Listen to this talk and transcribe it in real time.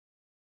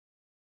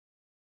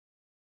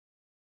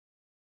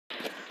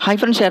Hi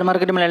friends, share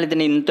market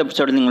മലയാളത്തിൻ്റെ ഇന്നത്തെ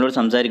എപ്പിസോഡിൽ നിങ്ങളോട്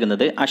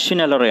സംസാരിക്കുന്നത് അശ്വിൻ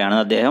അലോറയാണ്.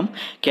 അദ്ദേഹം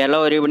കേരള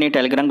ഒരു വിപണി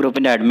ടെലിഗ്രാം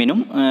ഗ്രൂപ്പിൻ്റെ അഡ്മിനും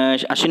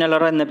അശ്വിൻ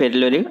അലോറ എന്ന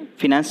പേരിലൊരു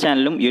ഫിനാൻസ്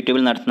ചാനലും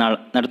യൂട്യൂബിൽ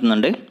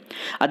നടത്തുന്നുണ്ട്.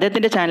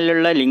 അദ്ദേഹത്തിൻ്റെ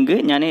ചാനലിലുള്ള ലിങ്ക്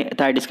ഞാൻ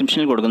താഴെ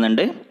ഡിസ്ക്രിപ്ഷനിൽ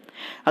കൊടുക്കുന്നുണ്ട്.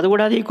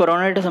 അതുകൂടാതെ ഈ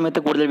കൊറോണയുടെ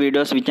സമയത്ത് കൂടുതൽ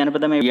വീഡിയോസ്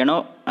വിജ്ഞാനപ്രദമായി ചെയ്യണോ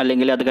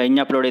അല്ലെങ്കിൽ അത്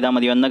കഴിഞ്ഞ് അപ്ലോഡ് ചെയ്താൽ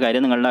മതിയോ എന്ന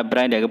കാര്യം നിങ്ങളുടെ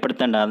അഭിപ്രായം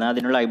രേഖപ്പെടുത്തേണ്ടതാണ്.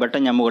 അതിനുള്ള ഐ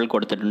ബട്ടൺ ഞാൻ മുകളിൽ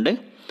കൊടുത്തിട്ടുണ്ട്.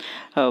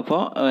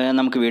 അപ്പോൾ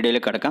നമുക്ക്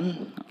വീഡിയോയിലേക്ക് കടക്കാം.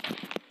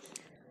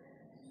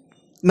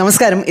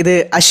 നമസ്കാരം, ഇത്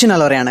അശ്വിൻ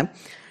അലോറയാണ്.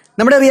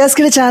 നമ്മുടെ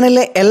റിയാസ്കിയുടെ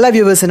ചാനലിലെ എല്ലാ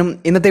വ്യൂവേഴ്സിനും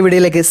ഇന്നത്തെ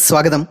വീഡിയോയിലേക്ക്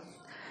സ്വാഗതം.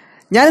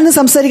 ഞാനിന്ന്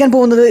സംസാരിക്കാൻ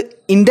പോകുന്നത്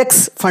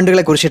ഇൻഡെക്സ്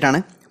ഫണ്ടുകളെ കുറിച്ചിട്ടാണ്.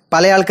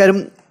 പല ആൾക്കാരും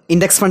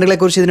ഇൻഡെക്സ് ഫണ്ടുകളെ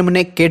കുറിച്ച് ഇതിനു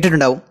മുന്നേ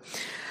കേട്ടിട്ടുണ്ടാവും.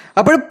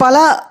 അപ്പോൾ പല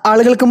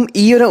ആളുകൾക്കും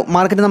ഈ ഒരു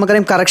മാർക്കറ്റ്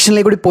നമുക്കറിയാം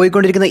കറക്ഷനിലേക്ക് കൂടി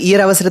പോയിക്കൊണ്ടിരിക്കുന്ന ഈ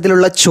ഒരു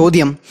അവസരത്തിലുള്ള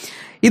ചോദ്യം,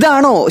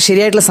 ഇതാണോ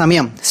ശരിയായിട്ടുള്ള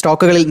സമയം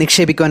സ്റ്റോക്കുകളിൽ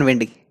നിക്ഷേപിക്കുവാൻ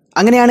വേണ്ടി?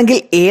 അങ്ങനെയാണെങ്കിൽ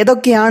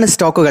ഏതൊക്കെയാണ്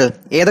സ്റ്റോക്കുകൾ,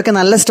 ഏതൊക്കെ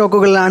നല്ല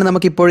സ്റ്റോക്കുകളിലാണ്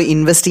നമുക്കിപ്പോൾ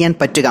ഇൻവെസ്റ്റ് ചെയ്യാൻ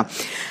പറ്റുക?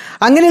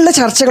 അങ്ങനെയുള്ള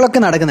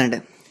ചർച്ചകളൊക്കെ നടക്കുന്നുണ്ട്.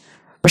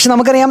 പക്ഷെ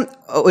നമുക്കറിയാം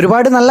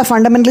ഒരുപാട് നല്ല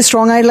ഫണ്ടമെന്റലി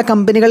സ്ട്രോങ് ആയിട്ടുള്ള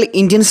കമ്പനികൾ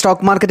ഇന്ത്യൻ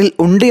സ്റ്റോക്ക് മാർക്കറ്റിൽ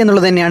ഉണ്ട്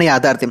എന്നുള്ളത് തന്നെയാണ്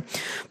യാഥാർത്ഥ്യം.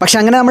 പക്ഷെ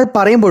അങ്ങനെ നമ്മൾ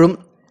പറയുമ്പോഴും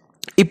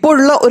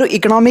ഇപ്പോഴുള്ള ഒരു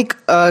ഇക്കണോമിക്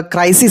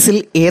ക്രൈസിസിൽ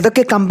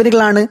ഏതൊക്കെ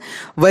കമ്പനികളാണ്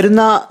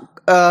വരുന്ന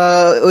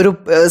ഒരു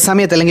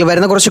സമയത്ത് അല്ലെങ്കിൽ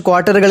വരുന്ന കുറച്ച്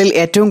ക്വാർട്ടറുകളിൽ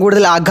ഏറ്റവും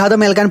കൂടുതൽ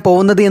ആഘാതമേൽക്കാൻ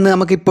പോകുന്നത് എന്ന്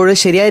നമുക്കിപ്പോഴും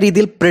ശരിയായ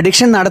രീതിയിൽ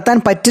പ്രഡിക്ഷൻ നടത്താൻ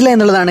പറ്റില്ല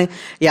എന്നുള്ളതാണ്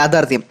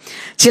യാഥാർത്ഥ്യം.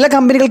 ചില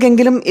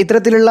കമ്പനികൾക്കെങ്കിലും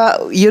ഇത്തരത്തിലുള്ള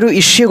ഈ ഒരു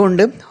ഇഷ്യൂ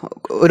കൊണ്ട്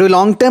ഒരു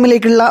ലോങ്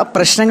ടേമിലേക്കുള്ള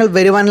പ്രശ്നങ്ങൾ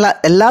വരുവാനുള്ള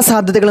എല്ലാ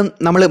സാധ്യതകളും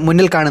നമ്മൾ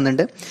മുന്നിൽ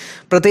കാണുന്നുണ്ട്.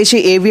 പ്രത്യേകിച്ച്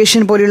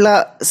ഏവിയേഷൻ പോലെയുള്ള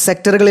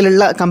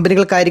സെക്ടറുകളിലുള്ള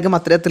കമ്പനികൾക്കായിരിക്കും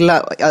അത്തരത്തിലുള്ള,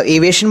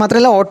 ഏവിയേഷൻ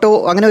മാത്രമല്ല ഓട്ടോ,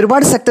 അങ്ങനെ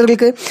ഒരുപാട്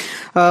സെക്ടറുകൾക്ക്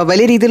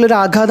വലിയ രീതിയിലൊരു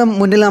ആഘാതം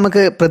മുന്നിൽ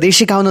നമുക്ക്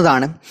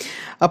പ്രതീക്ഷിക്കാവുന്നതാണ്.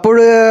 അപ്പോൾ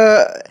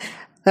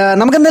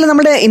നമുക്കെന്തായാലും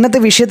നമ്മുടെ ഇന്നത്തെ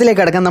വിഷയത്തിലേക്ക്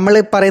കടക്കാം. നമ്മൾ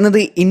പറയുന്നത്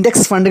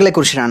ഇൻഡെക്സ് ഫണ്ടുകളെ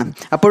കുറിച്ചിട്ടാണ്.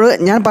 അപ്പോൾ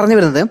ഞാൻ പറഞ്ഞു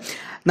വരുന്നത്,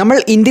 നമ്മൾ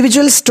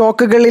ഇൻഡിവിജ്വൽ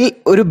സ്റ്റോക്കുകളിൽ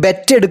ഒരു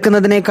ബെറ്റ്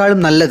എടുക്കുന്നതിനേക്കാളും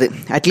നല്ലത്,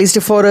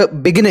 അറ്റ്ലീസ്റ്റ് ഫോർ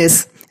ബിഗിനേഴ്സ്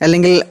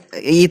അല്ലെങ്കിൽ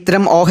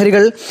ഇത്തരം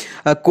ഓഹരികൾ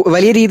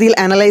വലിയ രീതിയിൽ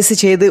അനലൈസ്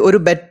ചെയ്ത് ഒരു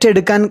ബെറ്റ്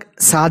എടുക്കാൻ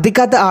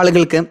സാധിക്കാത്ത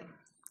ആളുകൾക്ക്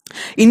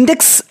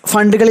ഇൻഡെക്സ്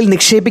ഫണ്ടുകളിൽ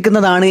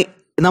നിക്ഷേപിക്കുന്നതാണ്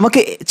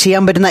നമുക്ക്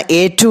ചെയ്യാൻ പറ്റുന്ന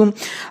ഏറ്റവും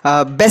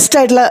ബെസ്റ്റ്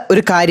ആയിട്ടുള്ള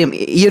ഒരു കാര്യം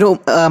ഈ ഒരു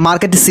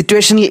മാർക്കറ്റ്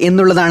സിറ്റുവേഷനിൽ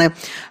എന്നുള്ളതാണ്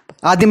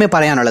ആദ്യമേ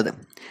പറയാനുള്ളത്.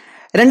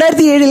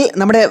 2007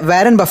 നമ്മുടെ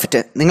വാരൻ ബഫറ്റ്,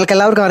 നിങ്ങൾക്ക്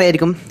എല്ലാവർക്കും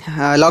അറിയായിരിക്കും,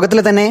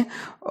 ലോകത്തിലെ തന്നെ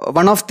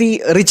one of the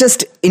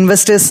richest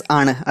investors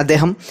ആണ്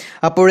അദ്ദേഹം.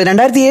 അപ്പോൾ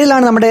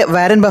 2007 നമ്മുടെ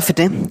വാരൻ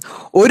ബഫറ്റ്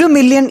 $1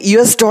 മില്യൺ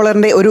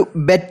ഒരു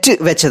ബെറ്റ്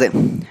വെച്ചത്.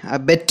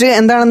 ബെറ്റ്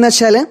എന്താണെന്ന്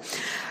വെച്ചാൽ,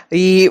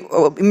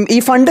 ഈ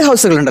ഫണ്ട്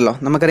ഹൗസുകളുണ്ടല്ലോ,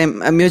 നമുക്കറിയാം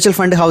മ്യൂച്വൽ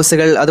ഫണ്ട്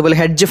ഹൗസുകൾ, അതുപോലെ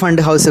ഹെഡ്ജ്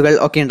ഫണ്ട് ഹൗസുകൾ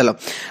ഒക്കെ ഉണ്ടല്ലോ.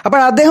 അപ്പോൾ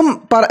അദ്ദേഹം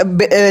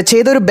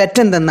ചെയ്തൊരു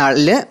ബെറ്റ്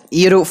എന്തെന്നാൽ,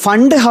 ഈ ഒരു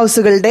ഫണ്ട്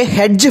ഹൗസുകളുടെ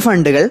ഹെഡ്ജ്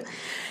ഫണ്ടുകൾ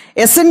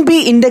S&P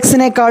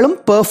ഇൻഡെക്സിനേക്കാളും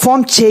പെർഫോം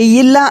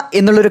ചെയ്യില്ല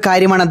എന്നുള്ളൊരു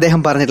കാര്യമാണ്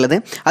അദ്ദേഹം പറഞ്ഞിട്ടുള്ളത്.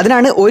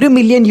 അതിനാണ് $1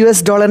 മില്യൺ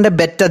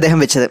ബെറ്റ് അദ്ദേഹം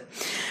വെച്ചത്.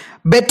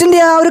 ബെറ്റിന്റെ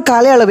ആ ഒരു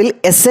കാലയളവിൽ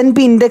S&P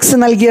ഇൻഡെക്സ്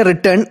നൽകിയ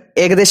റിട്ടേൺ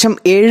ഏകദേശം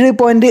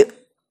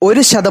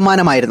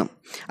 7.1%.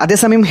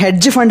 അതേസമയം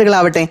ഹെഡ്ജ്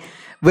ഫണ്ടുകളാവട്ടെ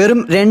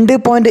വെറും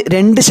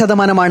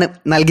 2.2%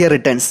 നൽകിയ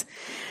റിട്ടേൺസ്.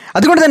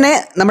 അതുകൊണ്ട് തന്നെ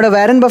നമ്മുടെ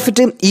വാരൻ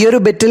ബഫറ്റ് ഈ ഒരു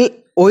ബെറ്റിൽ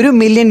 $1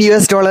 മില്യൺ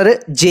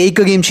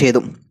ജയിക്കുകയും ചെയ്തു.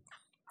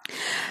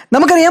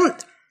 നമുക്കറിയാം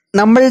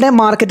നമ്മളുടെ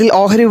മാർക്കറ്റിൽ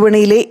ഓഹരി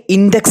വിപണിയിലെ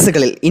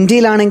ഇൻഡെക്സുകളിൽ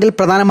ഇന്ത്യയിലാണെങ്കിൽ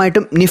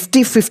പ്രധാനമായിട്ടും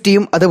നിഫ്റ്റി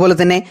 50യും അതുപോലെ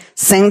തന്നെ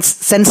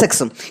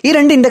സെൻസെക്സും, ഈ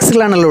 2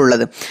 ഇൻഡെക്സുകളാണല്ലോ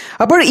ഉള്ളത്.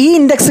 അപ്പോൾ ഈ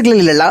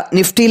ഇൻഡെക്സുകളിലുള്ള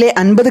നിഫ്റ്റിയിലെ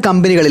 50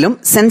 കമ്പനികളിലും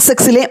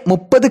സെൻസെക്സിലെ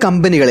 30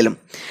 കമ്പനികളിലും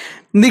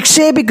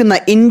നിക്ഷേപിക്കുന്ന,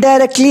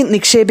 ഇൻഡയറക്ട്ലി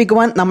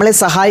നിക്ഷേപിക്കുവാൻ നമ്മളെ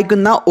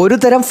സഹായിക്കുന്ന ഒരു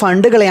തരം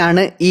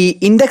ഫണ്ടുകളെയാണ് ഈ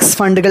ഇൻഡെക്സ്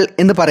ഫണ്ടുകൾ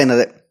എന്ന്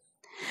പറയുന്നത്.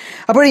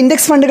 അപ്പോൾ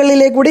ഇൻഡെക്സ്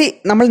ഫണ്ടുകളിലേക്ക് കൂടി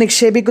നമ്മൾ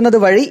നിക്ഷേപിക്കുന്നത്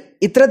വഴി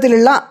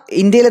ഇത്തരത്തിലുള്ള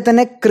ഇന്ത്യയിലെ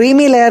തന്നെ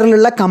ക്രീമി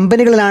ലെയറിലുള്ള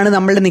കമ്പനികളിലാണ്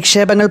നമ്മളുടെ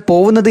നിക്ഷേപങ്ങൾ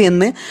പോകുന്നത്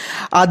എന്ന്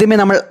ആദ്യമേ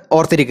നമ്മൾ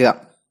ഓർത്തിരിക്കുക.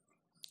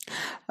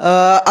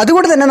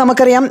 അതുകൊണ്ട് തന്നെ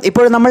നമുക്കറിയാം,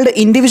 ഇപ്പോൾ നമ്മളുടെ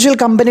ഇൻഡിവിജ്വൽ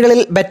കമ്പനികളിൽ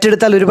ബെറ്റ്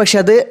എടുത്താൽ ഒരുപക്ഷെ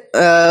അത്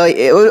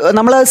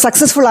നമ്മൾ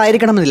സക്സസ്ഫുൾ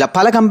ആയിരിക്കണമെന്നില്ല.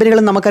 പല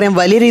കമ്പനികളും നമുക്കറിയാം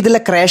വലിയ രീതിയിലുള്ള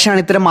ക്രാഷാണ്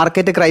ഇത്തരം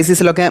മാർക്കറ്റ്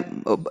ക്രൈസിസിലൊക്കെ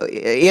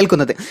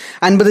ഏൽക്കുന്നത്,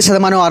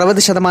 50%,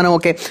 60%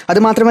 ഒക്കെ.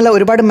 അതുമാത്രമല്ല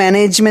ഒരുപാട്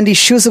മാനേജ്മെന്റ്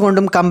ഇഷ്യൂസ്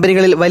കൊണ്ടും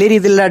കമ്പനികളിൽ വലിയ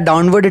രീതിയിലുള്ള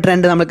ഡൗൺവേർഡ്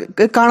ട്രെൻഡ്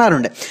നമുക്ക്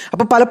കാണാറുണ്ട്.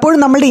 അപ്പോൾ പലപ്പോഴും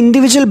നമ്മളുടെ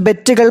ഇൻഡിവിജ്വൽ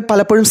ബെറ്റുകൾ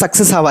പലപ്പോഴും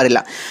സക്സസ്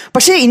ആവാറില്ല.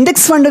 പക്ഷേ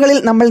ഇൻഡെക്സ് ഫണ്ടുകളിൽ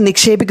നമ്മൾ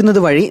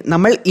നിക്ഷേപിക്കുന്നത് വഴി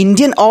നമ്മൾ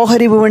ഇന്ത്യൻ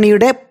ഓഹരി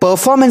വിപണിയുടെ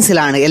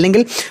പെർഫോമൻസിലാണ്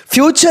അല്ലെങ്കിൽ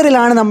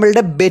ഫ്യൂച്ചറിലാണ്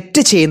നമ്മളുടെ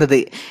ബെറ്റ് ചെയ്യുന്നത്.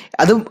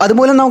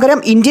 അതുമൂലം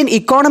നമുക്കറിയാം ഇന്ത്യൻ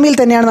ഇക്കോണമിയിൽ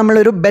തന്നെയാണ്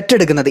നമ്മളൊരു ബെറ്റ്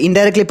എടുക്കുന്നത്,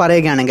 ഇൻഡയറക്ട്ലി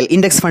പറയുകയാണെങ്കിൽ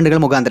ഇൻഡെക്സ് ഫണ്ടുകൾ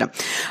മുഖാന്തരം.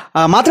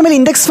 മാത്രമല്ല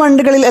ഇൻഡെക്സ്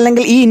ഫണ്ടുകളിൽ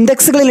അല്ലെങ്കിൽ ഈ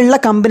ഇൻഡെക്സുകളിലുള്ള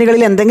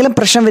കമ്പനികളിൽ എന്തെങ്കിലും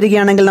പ്രശ്നം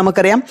വരികയാണെങ്കിൽ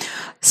നമുക്കറിയാം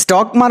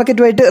സ്റ്റോക്ക്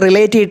മാർക്കറ്റുമായിട്ട്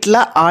റിലേറ്റ് ചെയ്തിട്ടുള്ള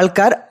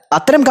ആൾക്കാർ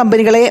അത്തരം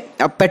കമ്പനികളെ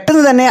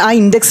പെട്ടെന്ന് തന്നെ ആ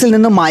ഇൻഡെക്സിൽ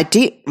നിന്നും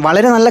മാറ്റി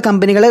വളരെ നല്ല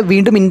കമ്പനികളെ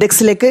വീണ്ടും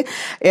ഇൻഡെക്സിലേക്ക്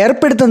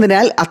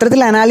ഏർപ്പെടുത്തുന്നതിനാൽ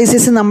അത്തരത്തിൽ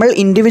അനാലിസിസ് നമ്മൾ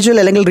ഇൻഡിവിജ്വൽ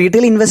അല്ലെങ്കിൽ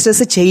റീറ്റെയിൽ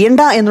ഇൻവെസ്റ്റേഴ്സ്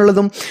ചെയ്യേണ്ട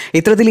എന്നുള്ളതും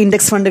ഇത്തരത്തിൽ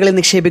ഇൻഡെക്സ് ഫണ്ടുകളിൽ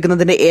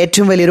നിക്ഷേപിക്കുന്നതിൻ്റെ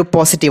ഏറ്റവും വലിയൊരു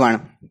പോസിറ്റീവാണ്.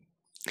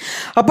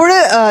 അപ്പോൾ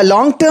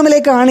ലോങ്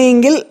ടേമിലേക്ക്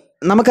ആണെങ്കിൽ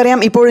നമുക്കറിയാം,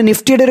 ഇപ്പോൾ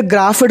നിഫ്റ്റിയുടെ ഒരു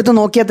ഗ്രാഫ് എടുത്ത്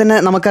നോക്കിയാൽ തന്നെ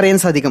നമുക്കറിയാൻ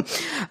സാധിക്കും.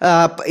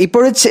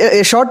 ഇപ്പോൾ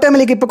ഷോർട്ട്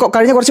ടേമിലേക്ക് ഇപ്പോൾ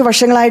കഴിഞ്ഞ കുറച്ച്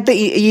വർഷങ്ങളായിട്ട്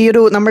ഈ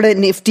ഒരു നമ്മുടെ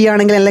നിഫ്റ്റി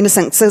ആണെങ്കിലും അല്ലെങ്കിൽ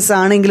സെൻസെക്സ്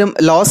ആണെങ്കിലും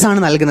ലോസ് ആണ്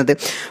നൽകുന്നത്.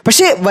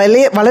 പക്ഷേ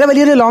വളരെ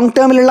വലിയൊരു ലോങ്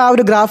ടേമിലുള്ള ആ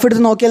ഒരു ഗ്രാഫ്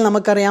എടുത്ത് നോക്കിയാൽ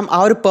നമുക്കറിയാം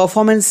ആ ഒരു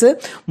പെർഫോമൻസ്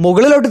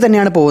മുകളിലോട്ട്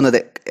തന്നെയാണ് പോകുന്നത്.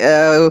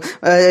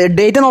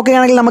 ഡേറ്റ്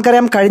നോക്കുകയാണെങ്കിൽ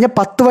നമുക്കറിയാം കഴിഞ്ഞ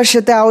 10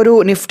 വർഷത്തെ ആ ഒരു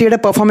നിഫ്റ്റിയുടെ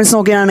പെർഫോമൻസ്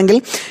നോക്കുകയാണെങ്കിൽ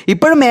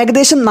ഇപ്പോഴും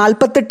ഏകദേശം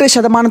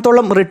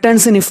 48%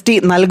 റിട്ടേൺസ് നിഫ്റ്റി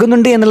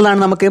നൽകുന്നുണ്ട്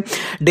എന്നുള്ളതാണ് നമുക്ക്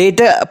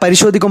ഡേറ്റ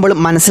പരിശോധിക്കുമ്പോൾ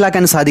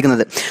മനസ്സിലാക്കാൻ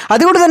സാധിക്കുന്നത്.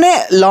 അതുകൊണ്ട് തന്നെ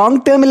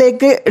ലോങ്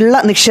ടേമിലേക്ക് ഉള്ള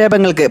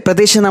നിക്ഷേപങ്ങൾക്ക്,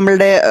 പ്രത്യേകിച്ച്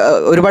നമ്മളുടെ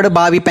ഒരുപാട്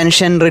ഭാവി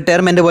പെൻഷൻ,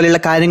 റിട്ടയർമെന്റ്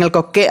പോലെയുള്ള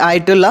കാര്യങ്ങൾക്കൊക്കെ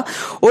ആയിട്ടുള്ള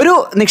ഒരു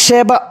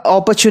നിക്ഷേപ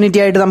ഓപ്പർച്യൂണിറ്റി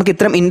ആയിട്ട് നമുക്ക്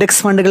ഇത്തരം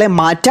ഇൻഡെക്സ് ഫണ്ടുകളെ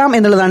മാറ്റാം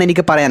എന്നുള്ളതാണ്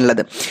എനിക്ക്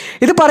പറയാനുള്ളത്.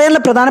 ഇത്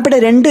പറയാനുള്ള പ്രധാനപ്പെട്ട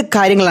 2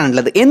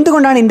 കാര്യങ്ങളാണുള്ളത്.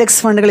 എന്തുകൊണ്ടാണ്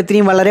ഇൻഡെക്സ് ഫണ്ടുകൾ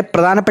ഇത്രയും വളരെ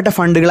പ്രധാനപ്പെട്ട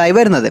ഫണ്ടുകളായി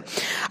വരുന്നത്?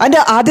 അതിൻ്റെ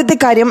ആദ്യത്തെ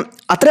കാര്യം,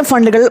 അത്തരം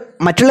ഫണ്ടുകൾ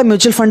മറ്റുള്ള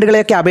മ്യൂച്വൽ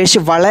ഫണ്ടുകളെയൊക്കെ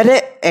അപേക്ഷിച്ച് വളരെ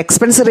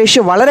എക്സ്പെൻസ്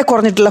റേഷ്യോ വളരെ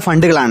കുറഞ്ഞിട്ടുള്ള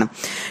ഫണ്ടുകളാണ്.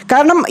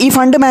 കാരണം ഈ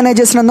ഫണ്ട്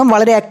മാനേജേഴ്സിനൊന്നും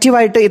വളരെ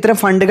ആക്റ്റീവായിട്ട് ഇത്തരം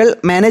ഫണ്ടുകൾ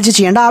മാനേജ്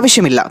ചെയ്യേണ്ട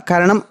ആവശ്യമില്ല.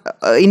 കാരണം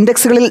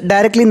ഇൻഡെക്സുകളിൽ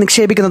ഡയറക്റ്റ്ലി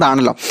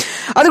നിക്ഷേപിക്കുന്നതാണല്ലോ.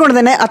 അതുകൊണ്ട്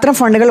തന്നെ അത്തരം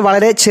ഫണ്ടുകൾ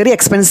വളരെ ചെറിയ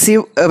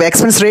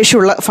എക്സ്പെൻസ് റേഷ്യോ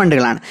ഉള്ള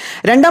ഫണ്ടുകളാണ്.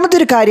 രണ്ടാമത്തെ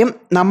ഒരു കാര്യം,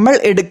 നമ്മൾ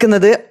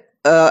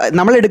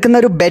എടുക്കുന്ന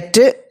ഒരു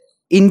ബെറ്റ്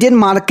ഇന്ത്യൻ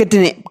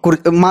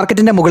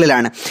മാർക്കറ്റിന്റെ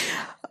മുകളിലാണ്,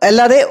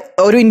 അല്ലാതെ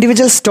ഒരു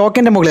ഇൻഡിവിജ്വൽ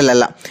സ്റ്റോക്കിന്റെ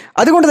മുകളിലല്ല.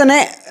 അതുകൊണ്ട് തന്നെ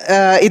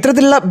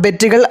ഇത്തരത്തിലുള്ള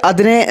ബെറ്റുകൾ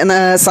അതിനെ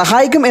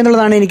സഹായിക്കും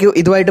എന്നുള്ളതാണ് എനിക്ക്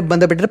ഇതുമായിട്ട്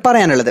ബന്ധപ്പെട്ടിട്ട്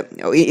പറയാനുള്ളത്.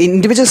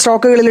 ഇൻഡിവിജ്വൽ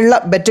സ്റ്റോക്കുകളിലുള്ള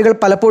ബെറ്റുകൾ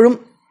പലപ്പോഴും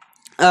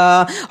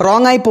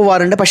റോങ് ആയി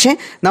പോവാറുണ്ട്. പക്ഷേ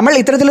നമ്മൾ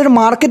ഇത്തരത്തിലൊരു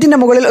മാർക്കറ്റിന്റെ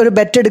മുകളിൽ ഒരു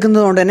ബെറ്റ്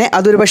എടുക്കുന്നത് കൊണ്ട് തന്നെ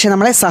അതൊരു പക്ഷേ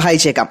നമ്മളെ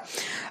സഹായിച്ചേക്കാം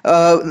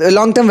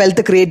ലോങ് ടേം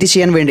വെൽത്ത് ക്രിയേറ്റ്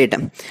ചെയ്യാൻ വേണ്ടിയിട്ട്.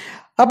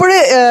 അപ്പോൾ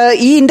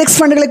ഈ ഇൻഡെക്സ്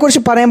ഫണ്ടുകളെ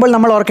കുറിച്ച് പറയുമ്പോൾ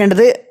നമ്മൾ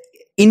ഓർക്കേണ്ടത്,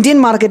 ഇന്ത്യൻ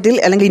മാർക്കറ്റിൽ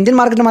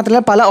മാത്രമല്ല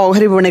പല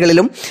ഓഹരി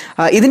വിപണികളിലും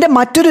ഇതിൻ്റെ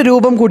മറ്റൊരു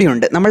രൂപം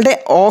കൂടിയുണ്ട്. നമ്മളുടെ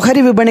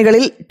ഓഹരി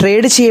വിപണികളിൽ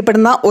ട്രേഡ്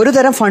ചെയ്യപ്പെടുന്ന ഒരു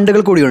തരം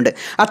ഫണ്ടുകൾ കൂടിയുണ്ട്.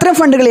 അത്തരം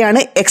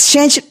ഫണ്ടുകളെയാണ്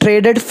എക്സ്ചേഞ്ച്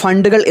ട്രേഡഡ്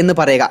ഫണ്ടുകൾ എന്ന്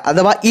പറയുക,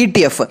 അഥവാ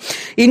ETF.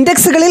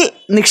 ഇൻഡെക്സുകളിൽ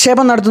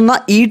നിക്ഷേപം നടത്തുന്ന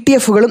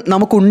ETFകളും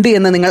നമുക്കുണ്ട്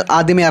എന്ന് നിങ്ങൾ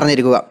ആദ്യമേ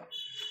അറിഞ്ഞിരിക്കുക.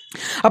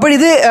 അപ്പോൾ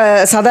ഇത്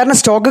സാധാരണ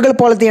സ്റ്റോക്കുകൾ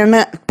പോലെ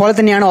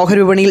തന്നെയാണ് ഓഹരി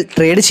വിപണിയിൽ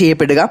ട്രേഡ്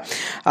ചെയ്യപ്പെടുക.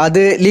 അത്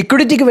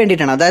ലിക്വിഡിറ്റിക്ക്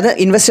വേണ്ടിയിട്ടാണ്. അതായത്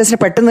ഇൻവെസ്റ്റേഴ്സിന്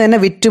പെട്ടെന്ന് തന്നെ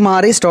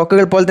വിറ്റുമാറി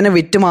സ്റ്റോക്കുകൾ പോലെ തന്നെ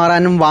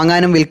വിറ്റുമാറാനും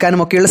വാങ്ങാനും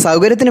വിൽക്കാനും ഒക്കെയുള്ള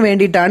സൗകര്യത്തിന്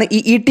വേണ്ടിയിട്ടാണ് ഈ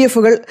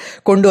ETFകൾ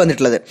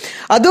കൊണ്ടുവന്നിട്ടുള്ളത്.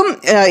 അതും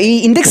ഈ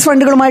ഇൻഡെക്സ്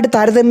ഫണ്ടുകളുമായിട്ട്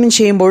താരതമ്യം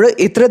ചെയ്യുമ്പോൾ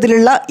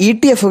ഇത്തരത്തിലുള്ള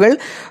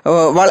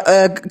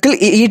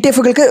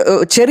ETFകൾക്ക്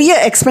ചെറിയ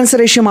എക്സ്പെൻസ്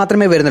റേഷ്യോ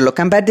മാത്രമേ വരുന്നുള്ളൂ.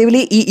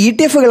 കമ്പാരിറ്റീവ്ലി ഈ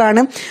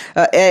ETFകളാണ്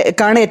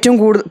ഏറ്റവും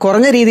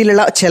കുറഞ്ഞ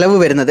രീതിയിലുള്ള ചെലവ്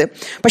വരുന്നത്.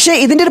 പക്ഷേ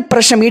ഇതിൻ്റെ ഒരു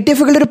പ്രശ്നം,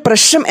 ETF-കളുടെ ഒരു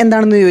പ്രശ്നം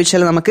എന്താണെന്ന്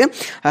ചോദിച്ചാൽ, നമുക്ക്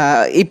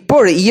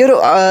ഇപ്പോൾ ഈ ഒരു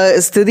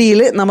സ്ഥിതിയിൽ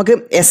നമുക്ക്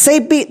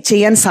SIP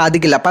ചെയ്യാൻ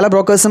സാധിക്കില്ല. പല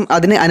ബ്രോക്കേഴ്സും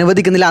അതിന്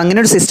അനുവദിക്കുന്നില്ല. അങ്ങനെ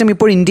ഒരു സിസ്റ്റം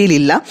ഇപ്പോൾ ഇന്ത്യയിൽ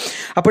ഇല്ല.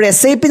 അപ്പോൾ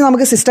SIP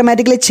നമുക്ക്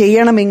സിസ്റ്റമാറ്റിക്കലി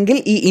ചെയ്യണമെങ്കിൽ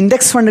ഈ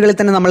ഇൻഡെക്സ് ഫണ്ടുകളിൽ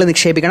തന്നെ നമ്മൾ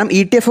നിക്ഷേപിക്കണം.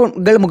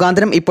 ETF-കൾ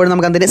മുഖാന്തരം ഇപ്പോൾ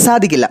നമുക്ക് അതിന്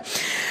സാധിക്കില്ല.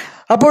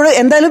 അപ്പോൾ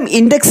എന്തായാലും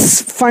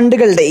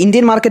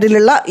ഇന്ത്യൻ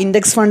മാർക്കറ്റിലുള്ള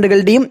ഇൻഡെക്സ്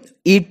ഫണ്ടുകളുടെയും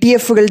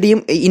ETF-കളുടെയും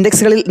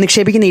ഇൻഡെക്സുകളിൽ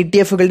നിക്ഷേപിക്കുന്ന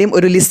ETF-കളുടെയും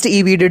ഒരു ലിസ്റ്റ്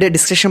ഈ വീഡിയോയുടെ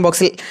ഡിസ്ക്രിപ്ഷൻ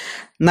ബോക്സിൽ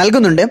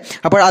നൽകുന്നുണ്ട്.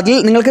 അപ്പോൾ അതിൽ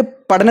നിങ്ങൾക്ക്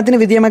പഠനത്തിന്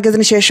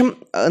വിധേയമാക്കിയതിനു ശേഷം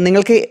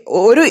നിങ്ങൾക്ക്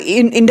ഒരു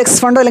ഇൻഡെക്സ്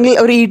ഫണ്ടോ അല്ലെങ്കിൽ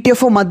ഒരു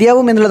ETF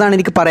മതിയാവും എന്നുള്ളതാണ്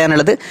എനിക്ക്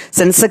പറയാനുള്ളത്.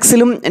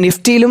 സെൻസെക്സിലും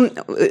നിഫ്റ്റിയിലും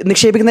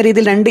നിക്ഷേപിക്കുന്ന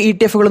രീതിയിൽ 2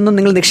 ETF-കളൊന്നും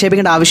നിങ്ങൾ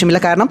നിക്ഷേപിക്കേണ്ട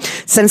ആവശ്യമില്ല. കാരണം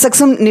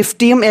സെൻസെക്സും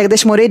നിഫ്റ്റിയും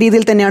ഏകദേശം ഒരേ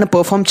രീതിയിൽ തന്നെയാണ്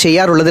പെർഫോം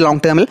ചെയ്യാറുള്ളത്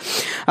ലോങ് ടേമിൽ.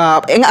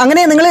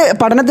 അങ്ങനെ നിങ്ങൾ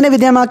പഠനത്തിന്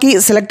വിധേയമാക്കി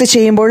സെലക്ട്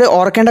ചെയ്യുമ്പോൾ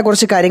ഓർക്കേണ്ട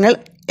കുറച്ച് കാര്യങ്ങൾ: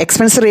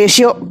 എക്സ്പെൻസ്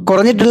റേഷ്യോ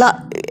കുറഞ്ഞിട്ടുള്ള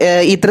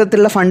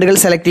ഇത്തരത്തിലുള്ള ഫണ്ടുകൾ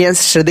സെലക്ട് ചെയ്യാൻ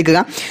ശ്രദ്ധിക്കുക.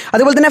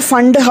 അതുപോലെ തന്നെ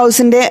ഫണ്ട്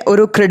ഹൗസിൻ്റെ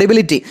ഒരു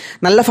ക്രെഡിബിലിറ്റി,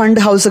 നല്ല ഫണ്ട്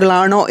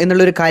ഹൗസുകളാണോ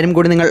എന്നുള്ളൊരു കാര്യം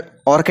കൂടി നിങ്ങൾ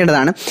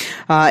ഓർക്കേണ്ടതാണ്.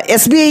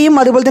 SBIയും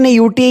അതുപോലെ തന്നെ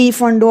UTI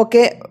ഫണ്ടും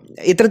ഒക്കെ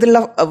ഇത്തരത്തിലുള്ള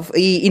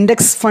ഈ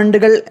ഇൻഡെക്സ്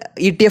ഫണ്ടുകൾ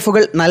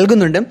ETF-കൾ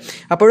നൽകുന്നുണ്ട്.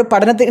 അപ്പോൾ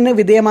പഠനത്തിന്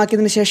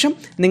വിധേയമാക്കിയതിനു ശേഷം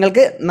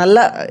നിങ്ങൾക്ക് നല്ല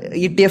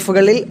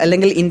ETF-കളിൽ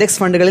അല്ലെങ്കിൽ ഇൻഡെക്സ്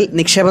ഫണ്ടുകളിൽ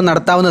നിക്ഷേപം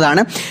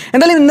നടത്താവുന്നതാണ്.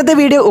 എന്തായാലും ഇന്നത്തെ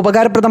വീഡിയോ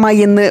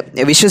ഉപകാരപ്രദമായി എന്ന്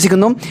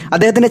വിശ്വസിക്കുന്നു.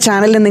 അദ്ദേഹത്തിൻ്റെ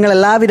ചാനലിന് നിങ്ങൾ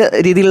എല്ലാവിധ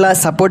രീതിയിലുള്ള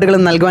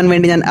സപ്പോർട്ടുകളും നൽകുവാൻ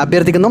വേണ്ടി ഞാൻ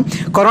അഭ്യർത്ഥിക്കുന്നു.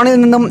 കൊറോണയിൽ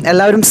നിന്നും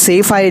എല്ലാവരും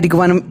സേഫ്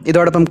ആയിരിക്കുവാനും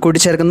ഇതോടൊപ്പം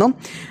കൂട്ടിച്ചേർക്കുന്നു.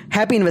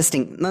 Happy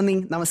investing. നന്ദി,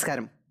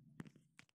 നമസ്കാരം.